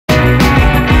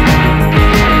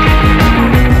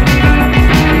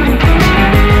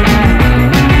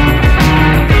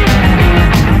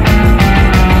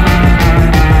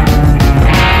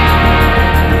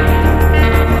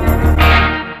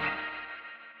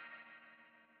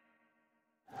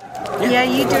Yeah,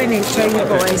 you do an intro, you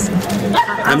boys.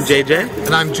 I'm JJ.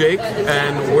 And I'm Jake,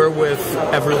 and we're with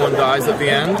Everyone Dies at the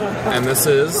End, and this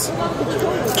is...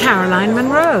 Caroline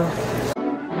Munro.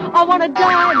 I want a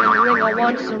diamond ring, I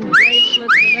want some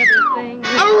bracelets and everything.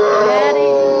 Daddy,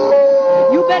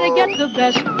 you better get the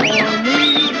best for me.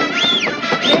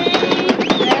 Hey,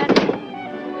 Daddy,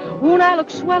 won't I look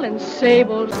swell in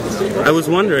sables? I was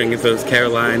wondering if it was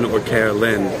Caroline or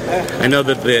Carolyn. I know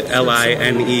that the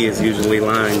L-I-N-E is usually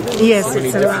line. Yes, So many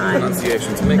it's a different line.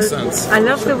 pronunciations. It makes sense. I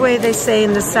love the way they say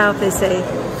in the South, they say,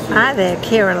 "Hi there,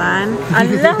 Caroline." I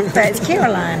love that. It's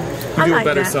Caroline. You I do like a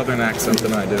better that. Southern accent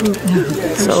than I do.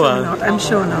 I'm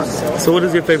sure not. So what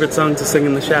is your favorite song to sing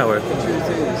in the shower?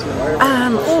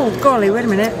 Oh, golly, wait a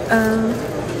minute.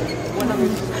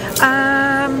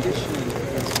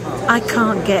 I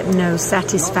can't get no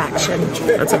satisfaction.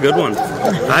 That's a good one.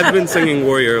 I've been singing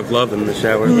Warrior of Love in the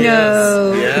shower.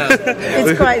 No. Yeah.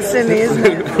 It's quite silly, isn't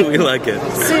it? We like it.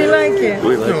 So you like it?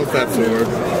 We I don't like know if that's a word.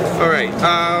 Alright,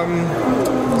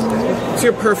 what's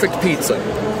your perfect pizza?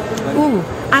 Ooh,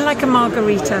 I like a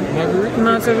margarita. Margarita?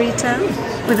 Margarita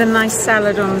with a nice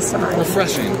salad on the side.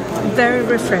 Refreshing. Very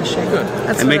refreshing. Good.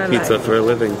 That's I what make I pizza like. for a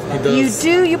living. He does. You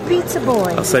do? You're pizza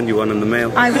boy. I'll send you one in the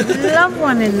mail. I would love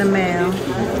one in the mail.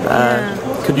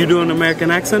 Could you do an American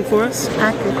accent for us?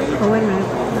 I could. Oh, wait a minute.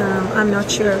 I'm not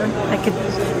sure. I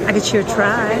could sure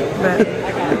try, but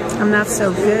I'm not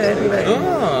so good. But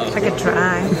Ah. I could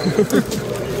try.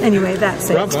 Anyway, that's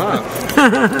it. Bravo.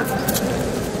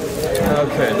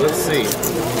 Okay, let's see.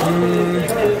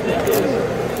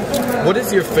 What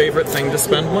is your favorite thing to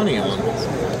spend money on?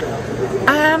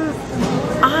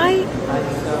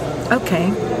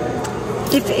 Okay.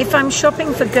 If I'm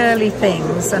shopping for girly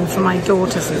things and for my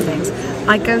daughters and things,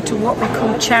 I go to what we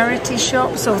call charity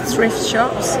shops or thrift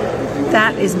shops.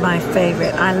 That is my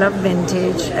favorite. I love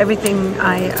vintage. Everything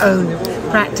I own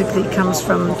practically comes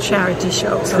from charity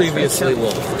shops. Or Previously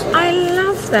thrift shops. loved. I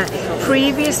love that.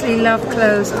 Previously loved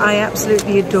clothes I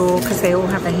absolutely adore because they all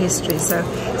have a history. So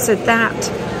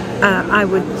that I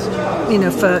would,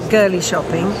 for girly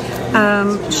shopping.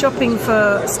 Shopping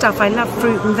for stuff, I love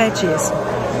fruit and veggies.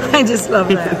 I just love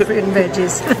that, fruit and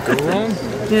veggies. Go wrong.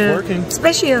 Yeah. Working.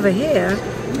 Especially over here,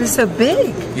 they're so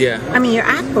big. Yeah. I mean, your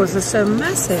apples are so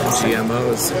massive.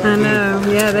 GMOs. I know,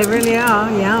 yeah, they really are.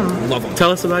 Yum. Love them.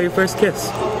 Tell us about your first kiss.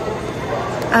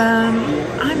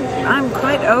 I'm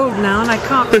quite old now, and I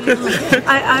can't remember.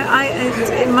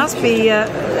 It must be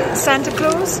Santa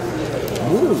Claus.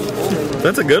 Ooh.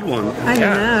 That's a good one. I I'm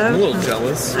a know. little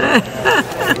jealous.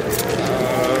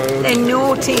 They're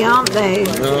naughty, aren't they?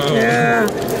 Oh. Yeah,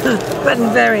 but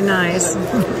very nice.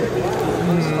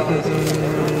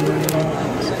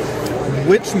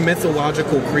 Which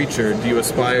mythological creature do you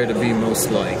aspire to be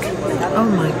most like? Oh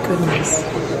my goodness.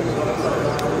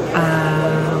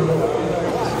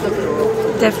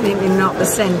 Definitely not the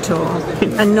centaur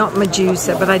and not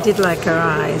Medusa, but I did like her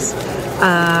eyes.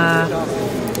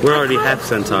 We're already half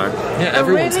centaur. Yeah,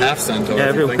 everyone's really? half centaur. Yeah,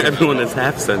 if you think about everyone it. is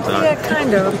half centaur. Yeah,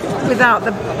 kind of. Without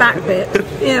the back bit.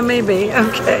 Yeah, maybe.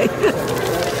 Okay.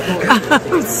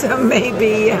 So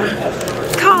maybe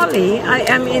Kali, I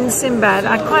am in Sinbad.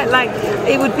 I quite like,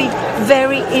 it would be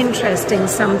very interesting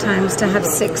sometimes to have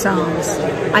 6 arms.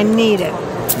 I need it.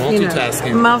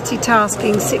 Multitasking.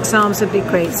 Multitasking, 6 arms would be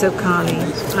great. So Kali,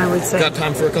 I would say. Got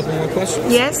time for a couple more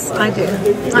questions? Yes, I do.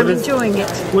 I'm enjoying it.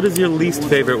 What is your least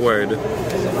favorite word?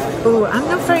 Oh, I'm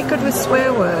not very good with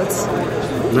swear words.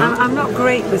 No? I'm not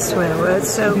great with swear words,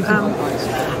 so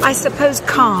I suppose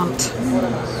can't.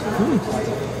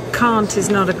 Can't is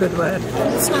not a good word.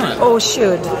 It's not. Or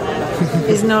should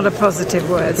is not a positive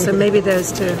word, so maybe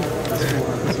those two.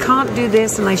 I can't do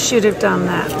this and I should have done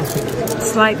that.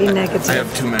 Slightly negative. I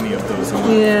have too many of those.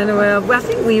 Yeah, well, I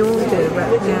think we all do,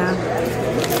 but yeah.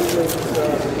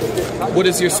 What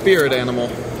is your spirit animal?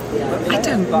 I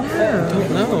don't know.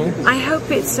 No. I hope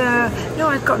it's no,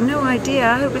 I've got no idea.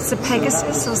 I hope it's a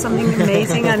Pegasus or something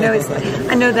amazing. I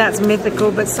know that's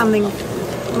mythical, but something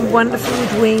wonderful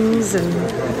with wings and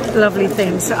lovely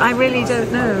things. So I really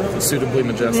don't know. Suitably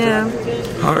majestic. Yeah,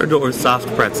 Hard or soft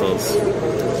pretzels?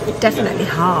 definitely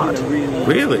hard.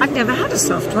 Really? I've never had a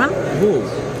soft one. Ooh.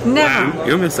 Never.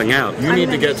 You're missing out. You need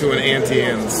to get to an Auntie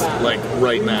Anne's, like,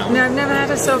 right now. No, I've never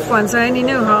had a soft one, so I only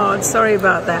know hard. Sorry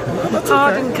about that.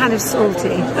 Hard and kind of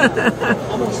salty.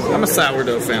 I'm a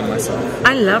sourdough fan myself.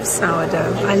 I love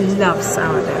sourdough. I love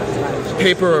sourdough.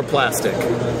 Paper or plastic?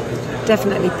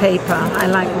 Definitely paper. I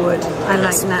like wood. I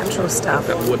like natural stuff.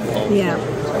 That wood pulp. Yeah.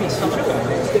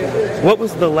 What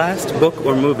was the last book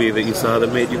or movie that you saw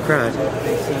that made you cry?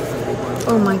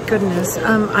 Oh my goodness!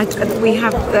 We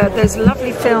have those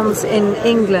lovely films in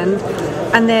England,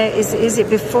 and there is it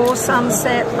before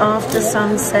sunset, after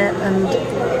sunset, and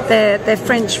they're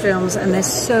French films, and they're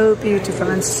so beautiful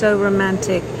and so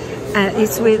romantic.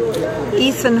 It's with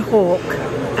Ethan Hawke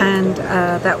and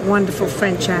that wonderful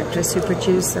French actress who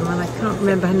produced them, and I can't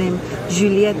remember her name,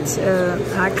 Juliette.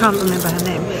 I can't remember her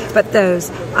name, but those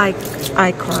I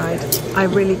cried. I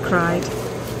really cried.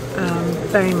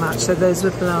 Very much. So those were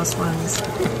the last ones.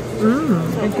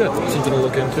 Oh, good. Something to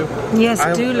look into. Yes,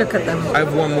 do look at them. I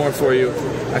have one more for you.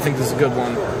 I think this is a good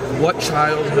one. What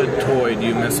childhood toy do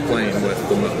you miss playing with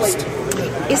the most?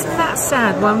 Isn't that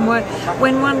sad?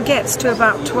 When one gets to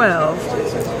about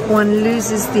 12, one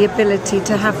loses the ability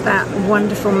to have that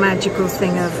wonderful magical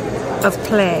thing of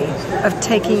play, of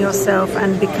taking yourself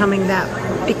and becoming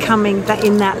that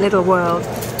in that little world.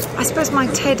 I suppose my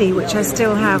teddy, which I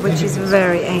still have, which is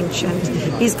very ancient,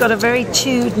 he's got a very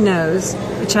chewed nose,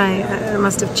 which I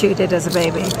must have chewed it as a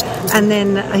baby, and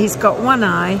then he's got one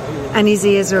eye, and his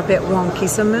ears are a bit wonky,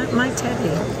 so my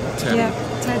teddy. Yeah,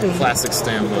 Teddy. Classic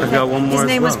Stanley. I've got one more. His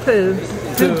name was Pooh.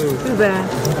 Pooh Bear.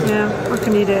 Yeah, what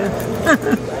can you do?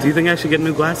 Do you think I should get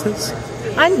new glasses?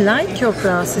 I like your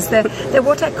glasses. They're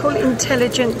what I call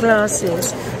intelligent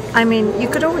glasses. I mean, you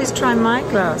could always try my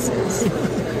glasses.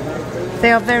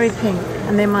 They are very pink,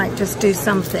 and they might just do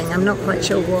something. I'm not quite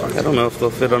sure what. I don't know if they'll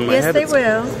fit on my yes, head. They it's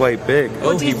will. Quite big.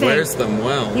 Oh, he wears them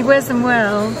well. He wears them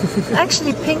well.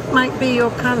 Actually, pink might be your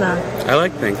colour. I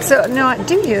like pink. So, no,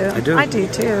 do you? I do. I do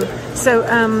too. So,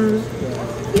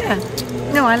 yeah.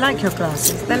 No, I like your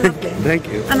glasses. They're lovely. Thank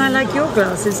you. And I like your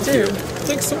glasses too.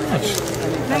 Thanks so much.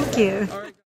 Thank you.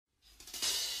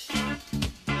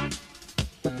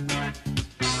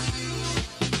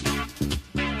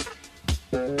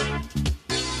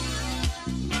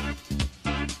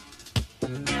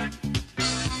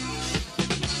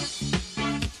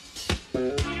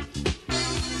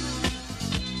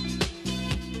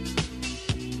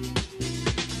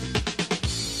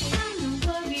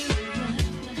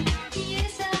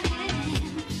 Yes, I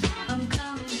am. I'm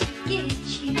coming to get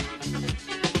you.